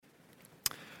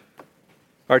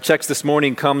Our text this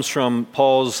morning comes from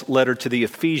Paul's letter to the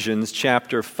Ephesians,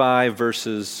 chapter 5,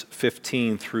 verses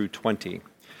 15 through 20.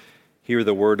 Hear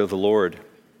the word of the Lord.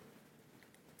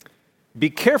 Be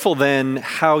careful then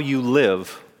how you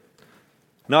live,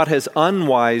 not as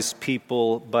unwise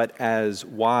people, but as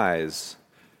wise,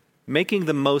 making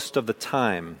the most of the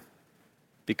time,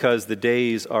 because the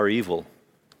days are evil.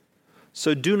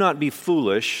 So do not be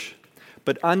foolish,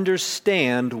 but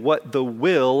understand what the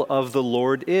will of the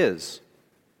Lord is.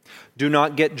 Do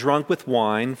not get drunk with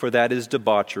wine, for that is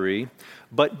debauchery,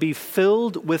 but be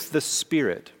filled with the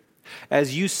Spirit,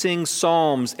 as you sing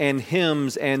psalms and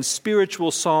hymns and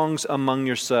spiritual songs among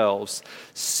yourselves,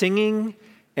 singing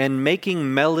and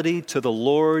making melody to the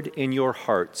Lord in your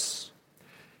hearts,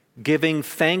 giving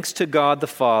thanks to God the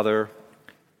Father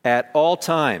at all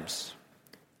times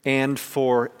and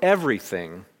for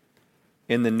everything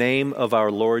in the name of our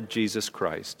Lord Jesus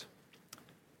Christ.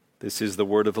 This is the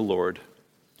word of the Lord.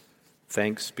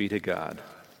 Thanks be to God.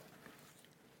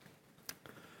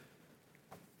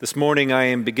 This morning I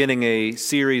am beginning a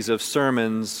series of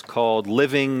sermons called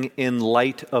Living in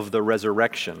Light of the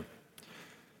Resurrection.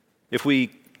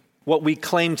 What we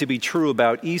claim to be true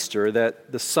about Easter,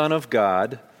 that the Son of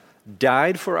God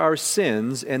died for our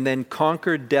sins and then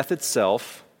conquered death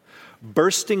itself,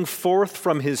 bursting forth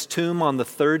from his tomb on the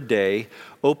third day,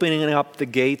 opening up the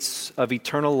gates of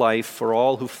eternal life for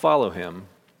all who follow him,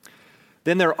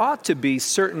 then there ought to be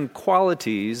certain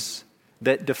qualities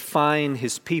that define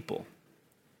his people.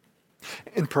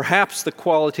 And perhaps the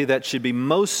quality that should be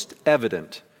most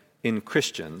evident in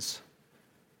Christians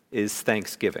is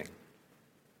thanksgiving.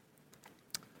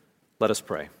 Let us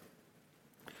pray.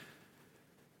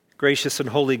 Gracious and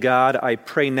holy God, I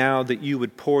pray now that you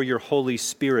would pour your Holy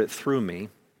Spirit through me,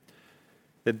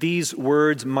 that these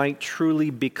words might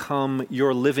truly become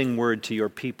your living word to your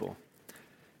people.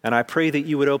 And I pray that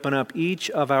you would open up each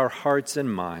of our hearts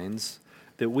and minds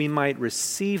that we might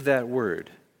receive that word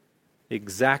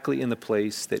exactly in the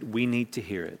place that we need to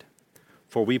hear it.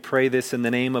 For we pray this in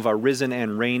the name of our risen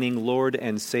and reigning Lord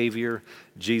and Savior,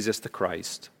 Jesus the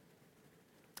Christ.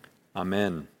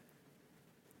 Amen.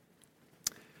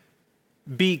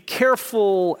 Be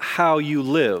careful how you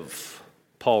live,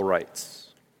 Paul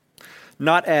writes,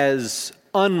 not as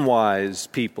unwise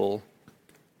people,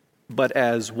 but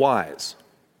as wise.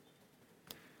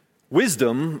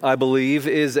 Wisdom, I believe,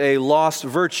 is a lost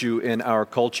virtue in our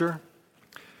culture.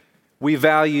 We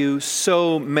value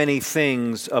so many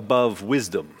things above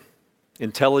wisdom: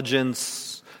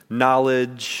 intelligence,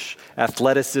 knowledge,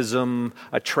 athleticism,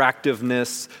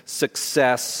 attractiveness,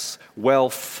 success,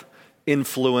 wealth,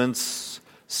 influence,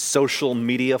 social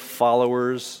media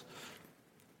followers.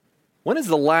 When is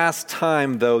the last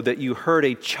time, though, that you heard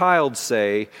a child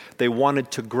say they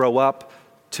wanted to grow up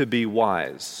to be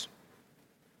wise?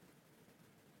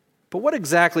 But what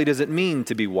exactly does it mean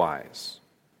to be wise?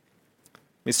 I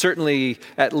mean, certainly,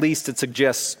 at least it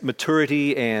suggests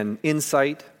maturity and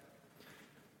insight.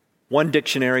 One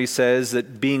dictionary says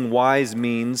that being wise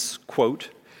means, quote,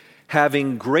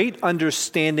 having great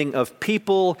understanding of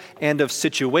people and of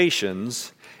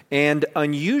situations and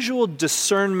unusual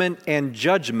discernment and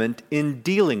judgment in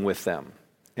dealing with them,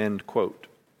 end quote.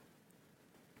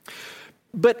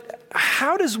 But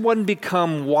how does one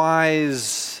become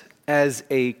wise as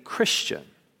a Christian?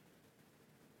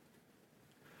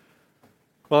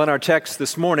 Well, in our text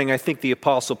this morning, I think the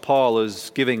Apostle Paul is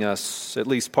giving us at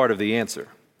least part of the answer.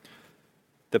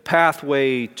 The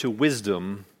pathway to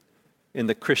wisdom in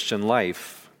the Christian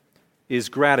life is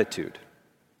gratitude.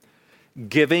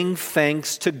 Giving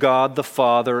thanks to God the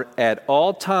Father at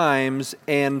all times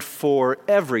and for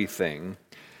everything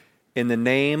in the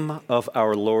name of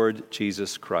our Lord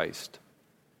Jesus Christ.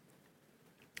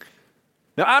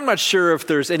 Now, I'm not sure if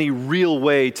there's any real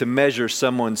way to measure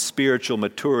someone's spiritual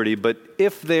maturity, but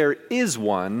if there is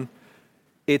one,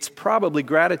 it's probably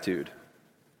gratitude.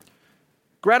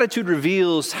 Gratitude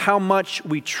reveals how much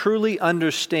we truly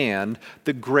understand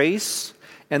the grace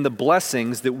and the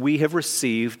blessings that we have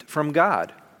received from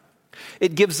God.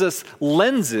 It gives us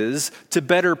lenses to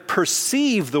better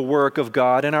perceive the work of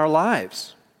God in our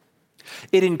lives.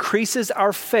 It increases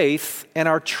our faith and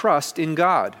our trust in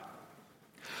God.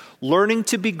 Learning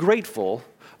to be grateful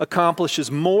accomplishes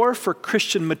more for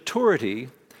Christian maturity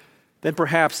than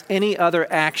perhaps any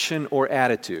other action or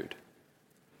attitude.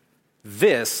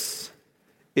 This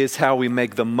is how we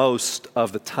make the most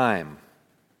of the time.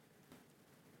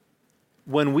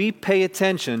 When we pay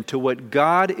attention to what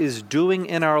God is doing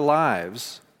in our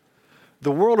lives,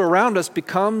 the world around us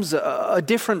becomes a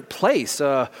different place,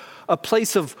 a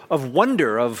place of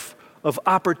wonder, of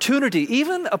opportunity,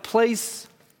 even a place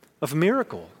of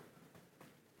miracle.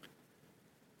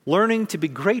 learning to be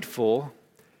grateful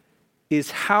is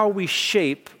how we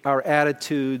shape our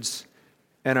attitudes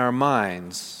and our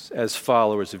minds as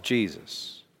followers of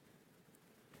Jesus.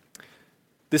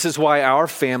 This is why our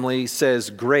family says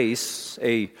grace,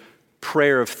 a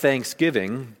prayer of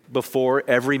thanksgiving, before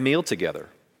every meal together.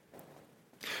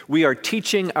 We are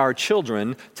teaching our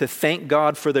children to thank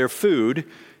God for their food,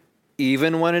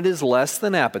 even when it is less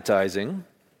than appetizing,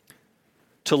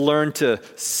 to learn to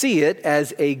see it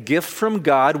as a gift from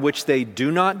God which they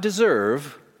do not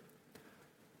deserve,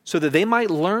 so that they might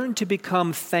learn to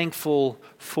become thankful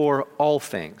for all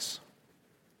things.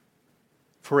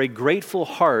 For a grateful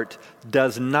heart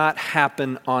does not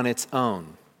happen on its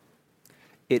own.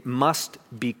 It must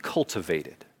be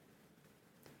cultivated.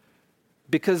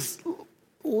 Because,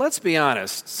 let's be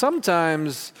honest,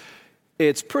 sometimes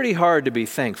it's pretty hard to be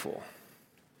thankful.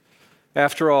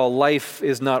 After all, life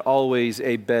is not always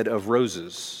a bed of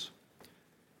roses.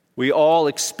 We all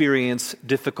experience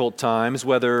difficult times,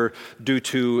 whether due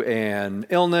to an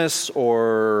illness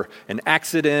or an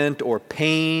accident or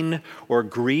pain or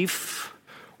grief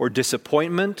or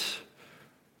disappointment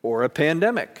or a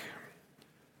pandemic,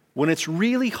 when it's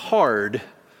really hard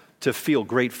to feel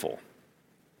grateful.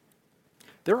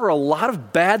 There are a lot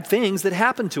of bad things that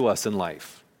happen to us in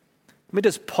life. I mean,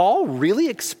 does Paul really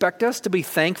expect us to be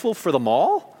thankful for them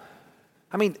all?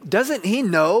 I mean, doesn't he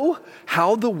know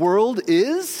how the world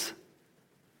is?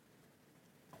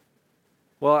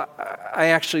 Well, I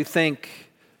actually think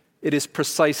it is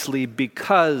precisely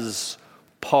because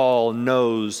Paul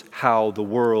knows how the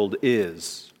world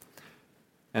is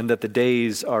and that the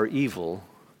days are evil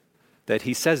that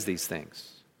he says these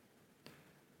things.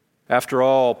 After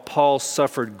all, Paul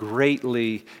suffered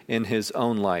greatly in his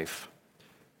own life.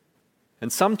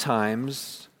 And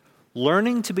sometimes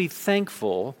learning to be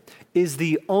thankful is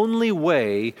the only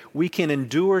way we can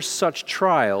endure such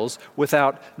trials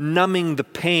without numbing the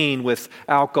pain with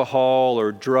alcohol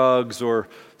or drugs or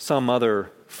some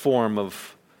other form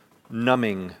of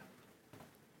numbing.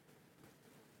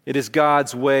 It is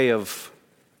God's way of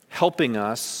helping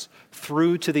us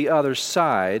through to the other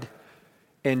side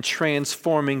and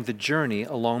transforming the journey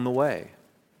along the way.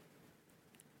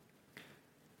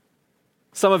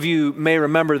 Some of you may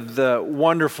remember the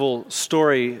wonderful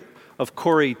story of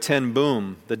Corrie ten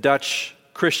Boom, the Dutch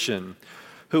Christian,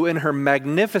 who in her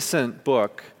magnificent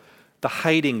book, The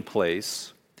Hiding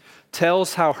Place,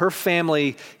 tells how her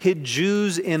family hid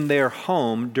Jews in their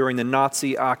home during the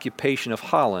Nazi occupation of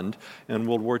Holland in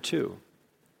World War II.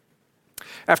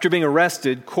 After being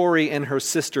arrested, Corrie and her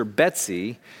sister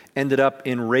Betsy ended up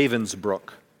in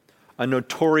Ravensbrück, a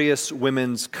notorious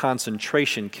women's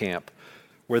concentration camp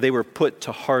where they were put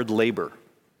to hard labor.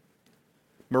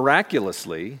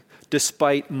 Miraculously,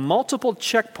 despite multiple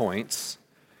checkpoints,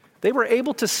 they were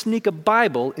able to sneak a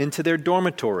Bible into their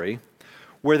dormitory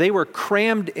where they were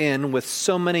crammed in with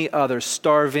so many other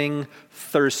starving,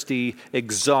 thirsty,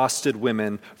 exhausted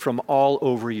women from all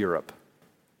over Europe.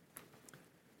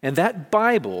 And that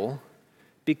Bible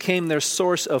became their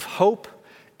source of hope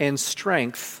and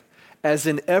strength as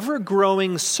an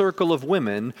ever-growing circle of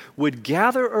women would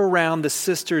gather around the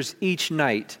sisters each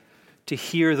night to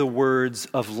hear the words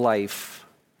of life,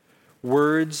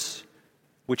 words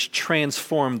which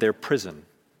transformed their prison.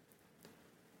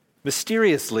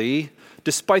 Mysteriously,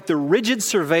 despite the rigid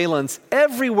surveillance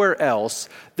everywhere else,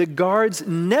 the guards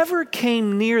never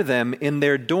came near them in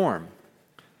their dorm.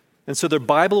 And so their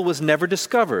Bible was never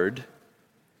discovered,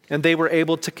 and they were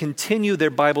able to continue their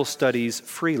Bible studies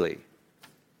freely.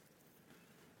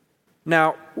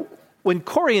 Now, when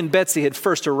Corrie and Betsy had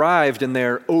first arrived in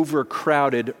their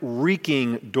overcrowded,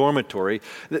 reeking dormitory,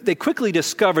 they quickly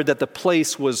discovered that the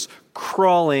place was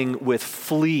crawling with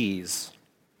fleas.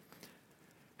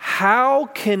 "How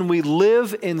can we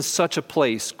live in such a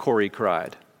place?" Corrie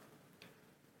cried.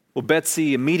 Well,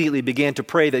 Betsy immediately began to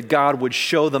pray that God would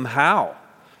show them how.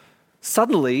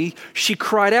 Suddenly, she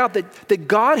cried out that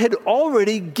God had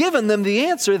already given them the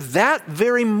answer that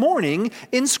very morning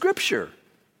in Scripture.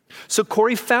 So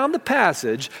Corrie found the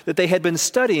passage that they had been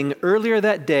studying earlier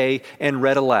that day and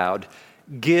read aloud.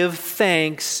 "Give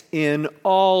thanks in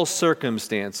all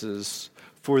circumstances,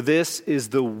 for this is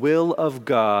the will of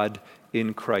God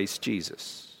in Christ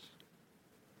Jesus."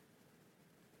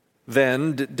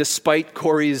 Then, despite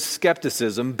Corrie's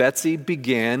skepticism, Betsy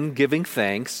began giving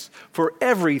thanks for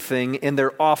everything in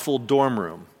their awful dorm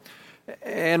room.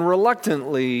 And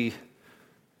reluctantly,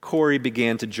 Corrie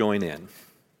began to join in.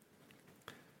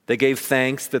 They gave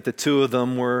thanks that the two of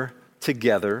them were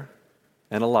together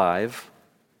and alive.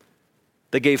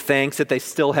 They gave thanks that they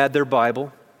still had their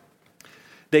Bible.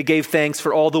 They gave thanks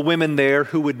for all the women there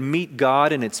who would meet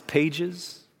God in its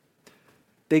pages.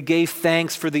 they gave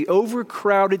thanks for the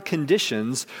overcrowded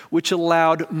conditions which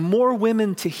allowed more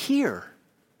women to hear.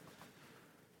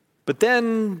 But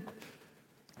then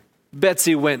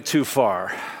Betsy went too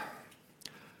far.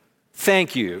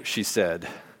 "Thank you," she said,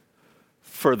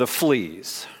 "for the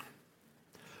fleas."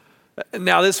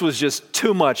 Now, this was just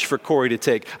too much for Corrie to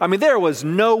take. I mean, there was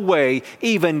no way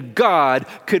even God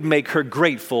could make her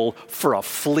grateful for a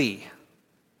flea.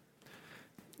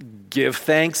 "Give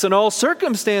thanks in all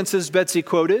circumstances," Betsy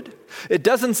quoted. It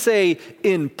doesn't say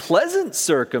 "in pleasant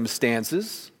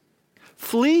circumstances."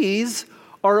 Fleas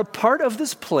are a part of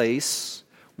this place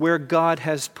where God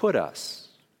has put us.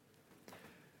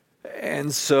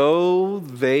 And so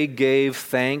they gave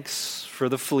thanks for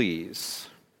the fleas.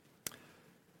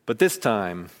 But this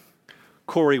time,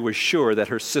 Corrie was sure that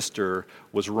her sister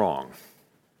was wrong.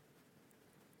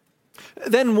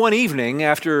 Then one evening,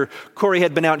 after Corrie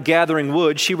had been out gathering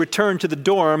wood, she returned to the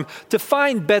dorm to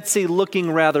find Betsy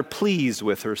looking rather pleased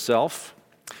with herself.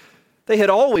 They had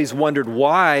always wondered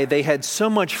why they had so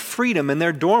much freedom in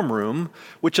their dorm room,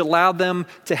 which allowed them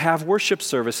to have worship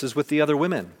services with the other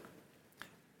women.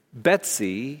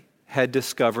 Betsy had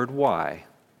discovered why.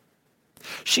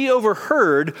 She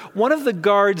overheard one of the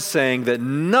guards saying that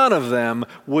none of them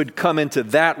would come into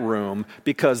that room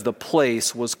because the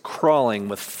place was crawling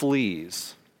with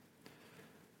fleas.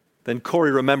 Then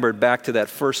Corrie remembered back to that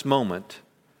first moment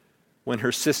when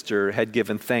her sister had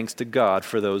given thanks to God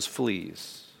for those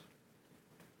fleas.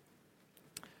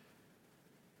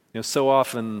 So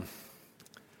often,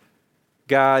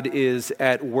 God is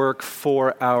at work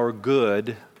for our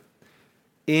good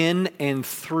in and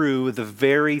through the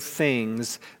very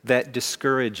things that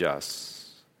discourage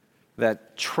us,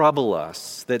 that trouble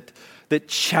us, that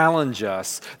challenge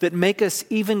us, that make us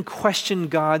even question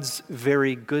God's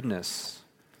very goodness.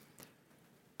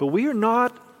 But we are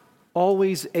not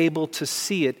always able to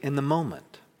see it in the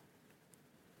moment.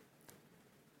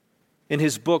 In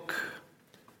his book,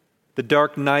 The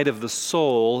Dark Night of the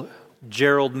Soul,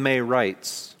 Gerald May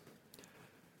writes,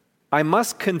 "I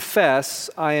must confess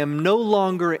I am no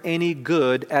longer any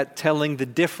good at telling the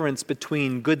difference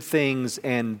between good things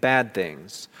and bad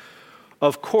things.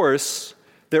 Of course,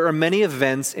 there are many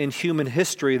events in human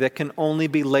history that can only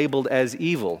be labeled as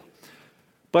evil.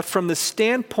 But from the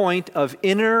standpoint of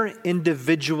inner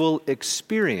individual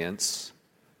experience,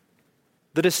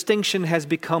 the distinction has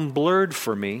become blurred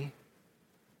for me.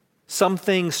 Some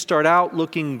things start out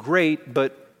looking great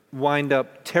but wind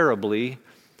up terribly,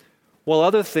 while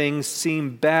other things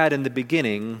seem bad in the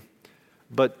beginning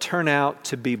but turn out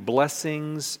to be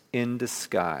blessings in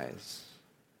disguise."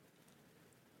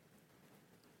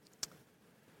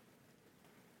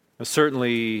 Now,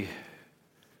 certainly,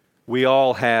 we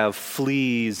all have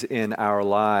fleas in our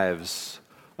lives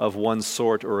of one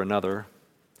sort or another.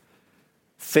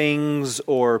 Things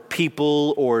or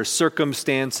people or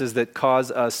circumstances that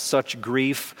cause us such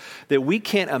grief that we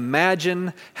can't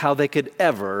imagine how they could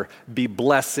ever be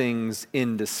blessings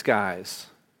in disguise.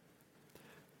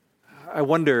 I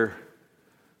wonder,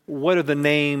 what are the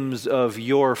names of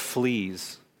your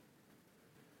fleas?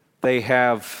 They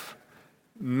have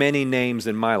many names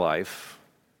in my life.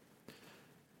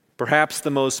 Perhaps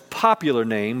the most popular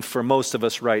name for most of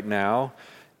us right now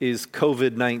is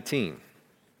COVID-19.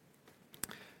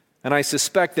 And I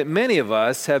suspect that many of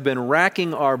us have been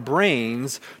racking our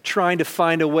brains trying to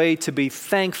find a way to be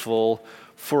thankful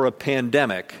for a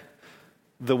pandemic,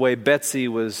 the way Betsy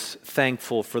was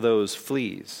thankful for those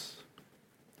fleas.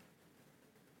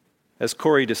 As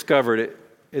Corrie discovered,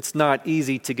 it's not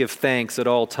easy to give thanks at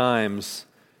all times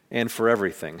and for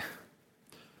everything.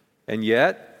 And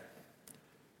yet,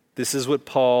 this is what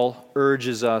Paul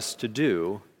urges us to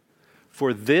do.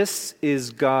 For this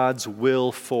is God's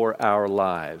will for our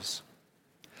lives,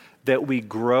 that we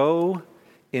grow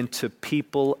into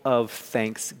people of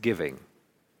thanksgiving.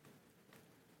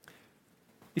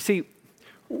 You see,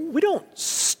 we don't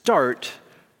start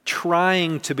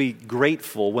trying to be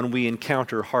grateful when we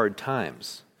encounter hard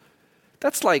times.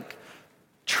 That's like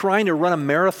trying to run a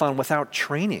marathon without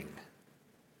training.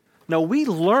 No, we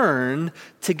learn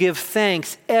to give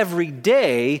thanks every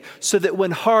day so that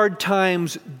when hard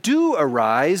times do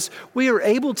arise, we are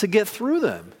able to get through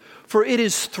them. For it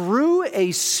is through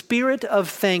a spirit of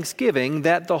thanksgiving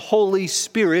that the Holy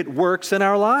Spirit works in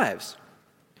our lives.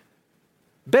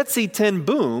 Betsy ten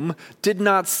Boom did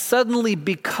not suddenly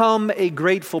become a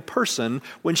grateful person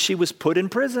when she was put in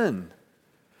prison.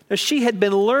 Now, she had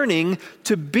been learning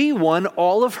to be one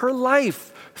all of her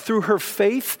life through her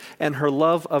faith and her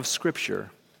love of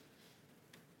Scripture.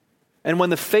 And when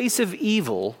the face of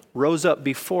evil rose up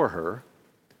before her,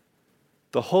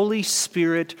 the Holy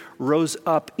Spirit rose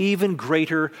up even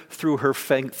greater through her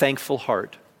thankful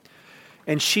heart.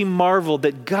 And she marveled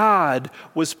that God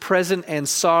was present and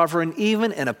sovereign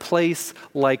even in a place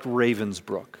like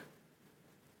Ravensbrück.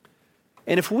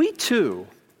 And if we too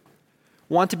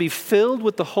want to be filled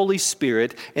with the Holy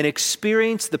Spirit and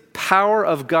experience the power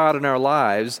of God in our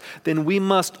lives, then we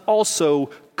must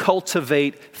also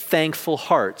cultivate thankful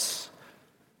hearts,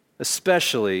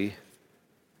 especially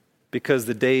because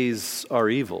the days are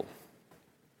evil.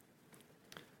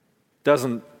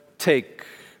 Doesn't take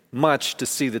much to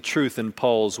see the truth in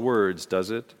Paul's words, does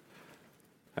it?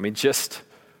 I mean, just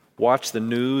watch the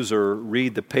news or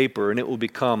read the paper and it will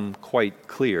become quite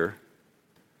clear.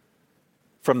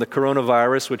 From the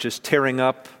coronavirus, which is tearing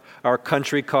up our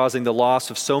country, causing the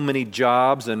loss of so many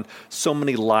jobs and so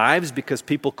many lives because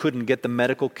people couldn't get the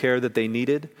medical care that they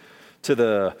needed, to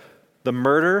the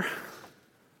murder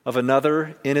of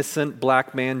another innocent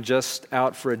black man just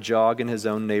out for a jog in his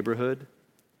own neighborhood,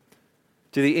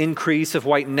 to the increase of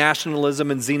white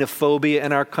nationalism and xenophobia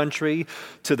in our country,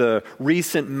 to the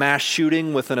recent mass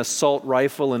shooting with an assault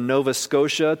rifle in Nova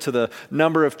Scotia, to the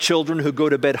number of children who go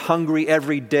to bed hungry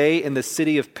every day in the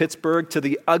city of Pittsburgh, to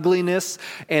the ugliness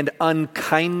and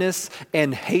unkindness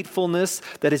and hatefulness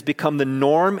that has become the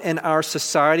norm in our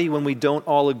society when we don't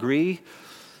all agree.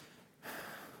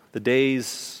 The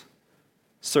days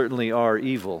certainly are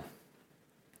evil.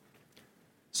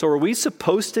 So are we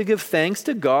supposed to give thanks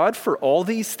to God for all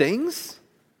these things?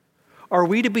 Are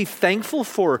we to be thankful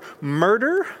for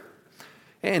murder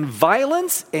and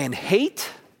violence and hate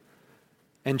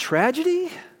and tragedy?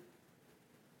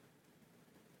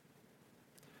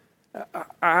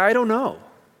 I don't know.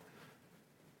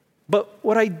 But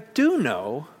what I do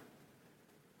know,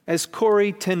 as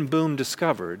Corrie ten Boom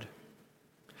discovered,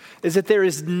 is that there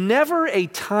is never a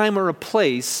time or a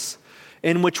place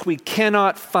in which we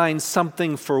cannot find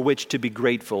something for which to be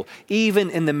grateful, even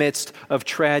in the midst of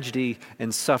tragedy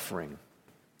and suffering.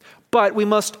 But we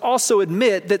must also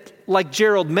admit that, like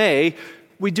Gerald May,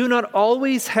 we do not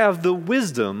always have the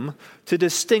wisdom to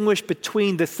distinguish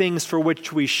between the things for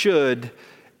which we should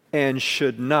and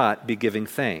should not be giving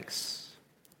thanks.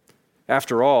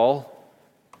 After all,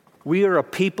 we are a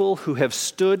people who have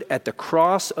stood at the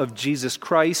cross of Jesus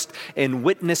Christ and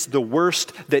witnessed the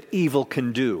worst that evil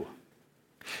can do.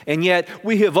 And yet,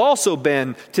 we have also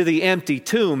been to the empty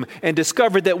tomb and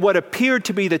discovered that what appeared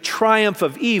to be the triumph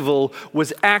of evil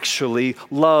was actually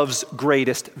love's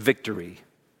greatest victory.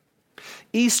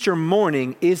 Easter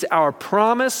morning is our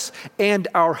promise and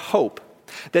our hope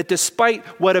that despite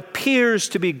what appears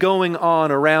to be going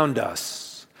on around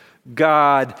us,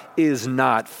 God is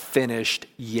not finished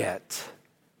yet.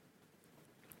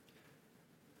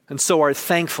 And so our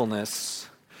thankfulness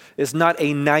is not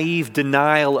a naive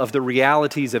denial of the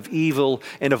realities of evil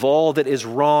and of all that is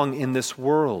wrong in this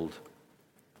world.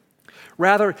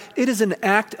 Rather, it is an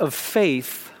act of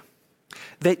faith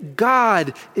that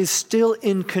God is still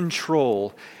in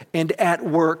control and at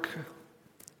work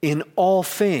in all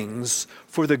things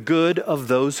for the good of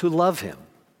those who love Him.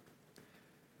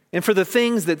 And for the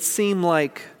things that seem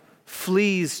like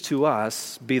fleas to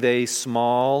us, be they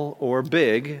small or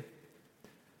big,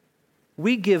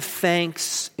 we give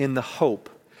thanks in the hope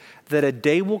that a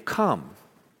day will come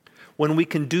when we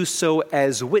can do so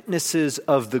as witnesses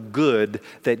of the good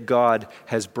that God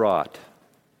has brought.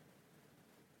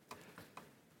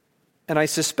 And I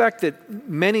suspect that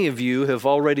many of you have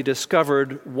already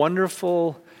discovered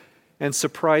wonderful and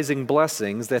surprising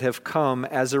blessings that have come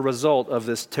as a result of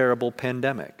this terrible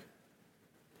pandemic.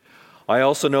 I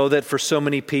also know that for so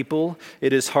many people,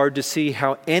 it is hard to see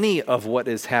how any of what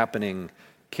is happening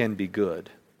can be good.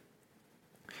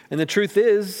 And the truth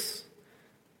is,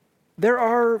 there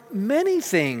are many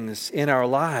things in our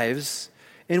lives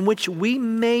in which we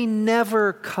may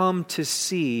never come to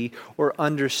see or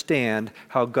understand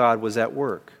how God was at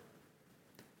work.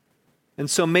 And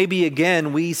so maybe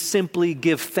again, we simply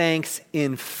give thanks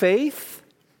in faith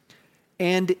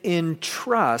and in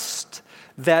trust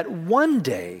that one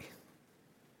day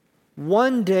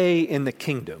in the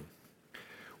kingdom,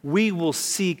 we will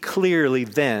see clearly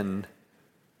then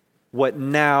what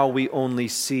now we only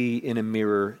see in a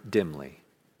mirror dimly.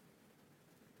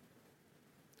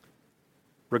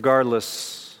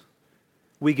 Regardless,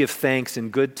 we give thanks in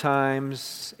good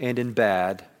times and in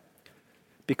bad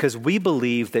because we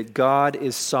believe that God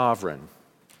is sovereign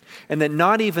and that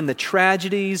not even the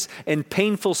tragedies and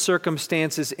painful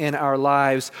circumstances in our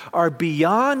lives are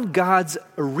beyond God's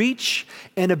reach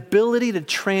and ability to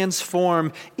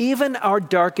transform even our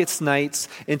darkest nights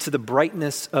into the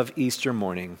brightness of Easter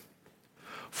morning.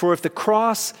 For if the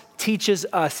cross teaches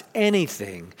us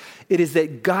anything, it is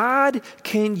that God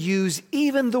can use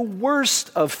even the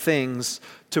worst of things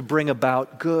to bring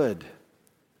about good.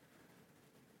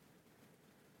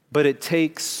 But it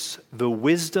takes the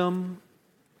wisdom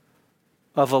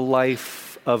of a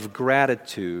life of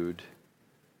gratitude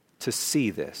to see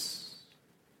this.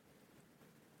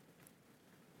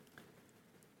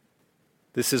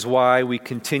 This is why we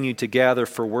continue to gather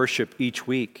for worship each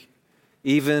week,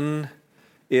 even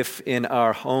if in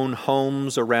our own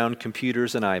homes around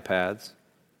computers and iPads.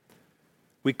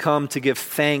 We come to give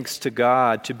thanks to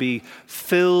God, to be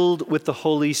filled with the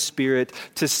Holy Spirit,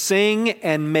 to sing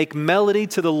and make melody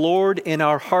to the Lord in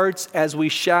our hearts as we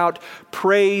shout,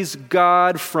 "Praise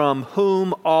God, from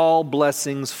whom all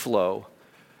blessings flow."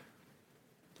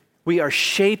 We are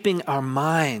shaping our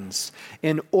minds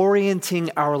and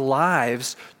orienting our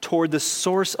lives toward the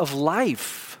source of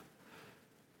life.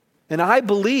 And I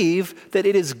believe that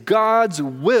it is God's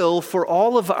will for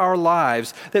all of our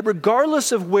lives that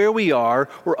regardless of where we are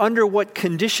or under what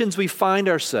conditions we find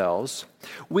ourselves,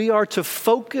 we are to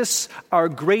focus our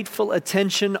grateful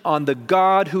attention on the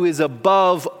God who is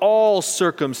above all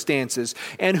circumstances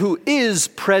and who is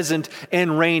present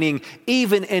and reigning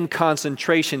even in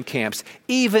concentration camps,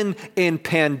 even in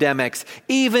pandemics,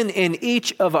 even in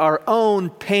each of our own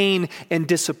pain and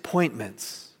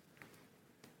disappointments.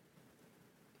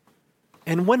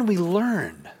 And when we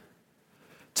learn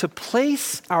to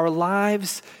place our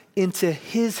lives into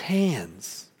His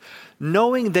hands,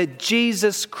 knowing that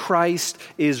Jesus Christ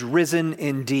is risen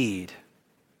indeed,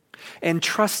 and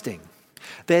trusting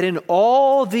that in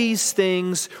all these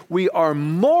things we are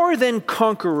more than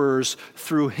conquerors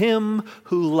through Him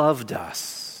who loved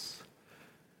us,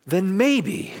 then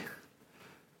maybe,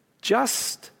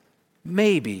 just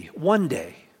maybe, one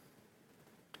day,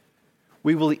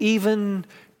 we will even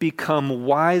become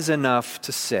wise enough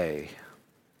to say,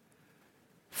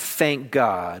 "Thank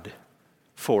God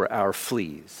for our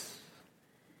fleas."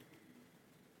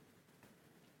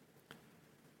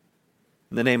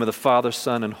 In the name of the Father,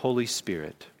 Son, and Holy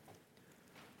Spirit,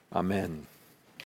 amen.